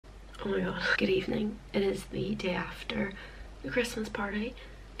Oh my god. Good evening. It is the day after the Christmas party.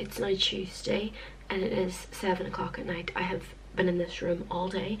 It's now Tuesday and it is 7 o'clock at night. I have been in this room all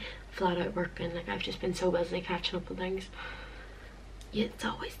day, flat out working. Like, I've just been so busy catching up with things. Yeah, it's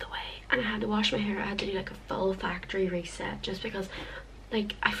always the way. And I had to wash my hair. I had to do like a full factory reset just because,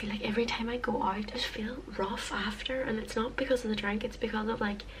 like, I feel like every time I go out I just feel rough after, and it's not because of the drink, it's because of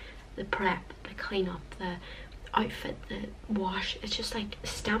like the prep, the clean up, the outfit, the wash. It's just like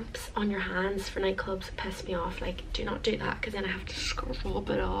stamps on your hands for nightclubs piss me off. Like, do not do that because then I have to scrub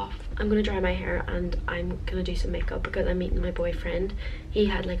it off. I'm gonna dry my hair and I'm gonna do some makeup because I'm meeting my boyfriend. He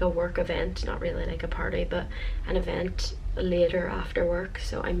had like a work event, not really like a party, but an event later after work,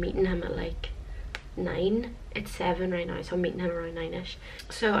 so I'm meeting him at like 9. It's 7 right now, so I'm meeting him around 9ish.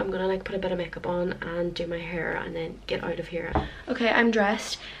 So I'm gonna like put a bit of makeup on and do my hair and then get out of here. Okay, I'm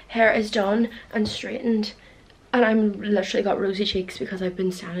dressed, hair is done and straightened, and I'm literally got rosy cheeks because I've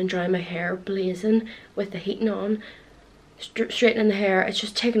been standing drying my hair blazing with the heating on, straightening the hair. It's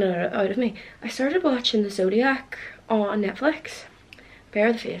just taking it out of me. I started watching the Zodiac on Netflix.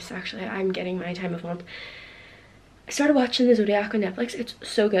 Bare the face, actually. I'm getting my time of month. I started watching the Zodiac on Netflix. It's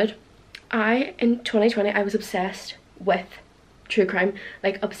so good. In 2020 I was obsessed with true crime,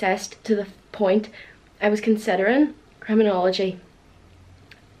 like obsessed to the point I was considering criminology.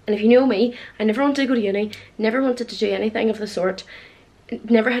 And if you know me, I never wanted to go to uni, never wanted to do anything of the sort,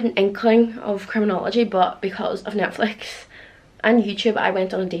 never had an inkling of criminology, but because of Netflix and YouTube I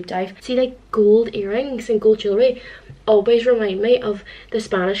went on a deep dive. See, like, gold earrings and gold jewellery always remind me of the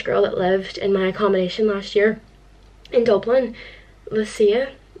Spanish girl that lived in my accommodation last year in Dublin,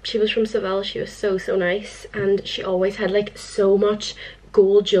 Lucia. She was from Seville. She was so nice, and she always had like so much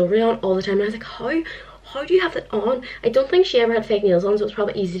gold jewellery on all the time, and I was like, how do you have that on? I don't think she ever had fake nails on, so it's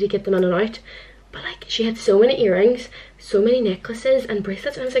probably easy to get them in and out, but like she had so many earrings, so many necklaces and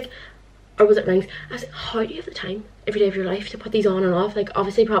bracelets, and I was like, or was it rings? I was like, how do you have the time every day of your life to put these on and off? Like,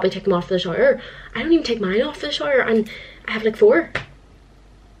 obviously probably take them off for the shower. I don't even take mine off for the shower, and I have like 4.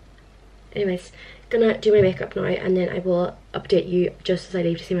 Anyways, gonna do my makeup now and then I will update you just as I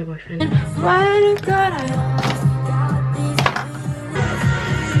leave to see my boyfriend.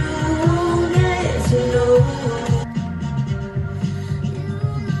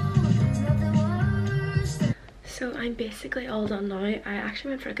 So I'm basically all done now. I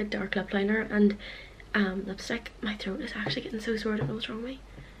actually went for a good dark lip liner and lipstick. My throat is actually getting so sore. I don't know what's wrong with me.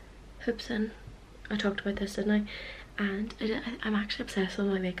 Hoops in. I talked about this, didn't I? And I'm actually obsessed with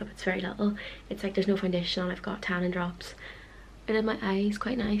my makeup. It's very little. It's like there's no foundation on. I've got tanning drops. I did my eyes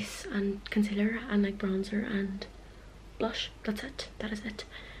quite nice, and concealer and like bronzer and blush. That's it. That is it.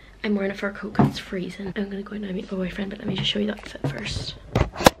 I'm wearing a fur coat because it's freezing. I'm gonna go out now and meet my boyfriend, but let me just show you the outfit first.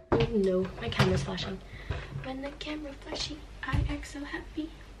 Oh no, my camera's flashing. When the camera flashing, I act so happy.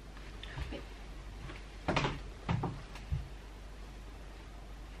 Wait.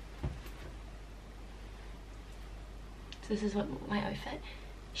 This is what my outfit.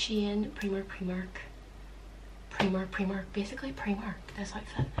 Shein, Primark, basically Primark, this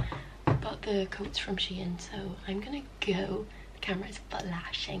outfit. But the coat's from Shein, so I'm gonna go. The camera is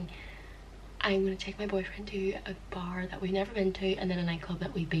flashing. I'm gonna take my boyfriend to a bar that we've never been to, and then a nightclub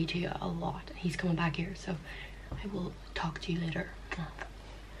that we've been to a lot. He's coming back here, so I will talk to you later.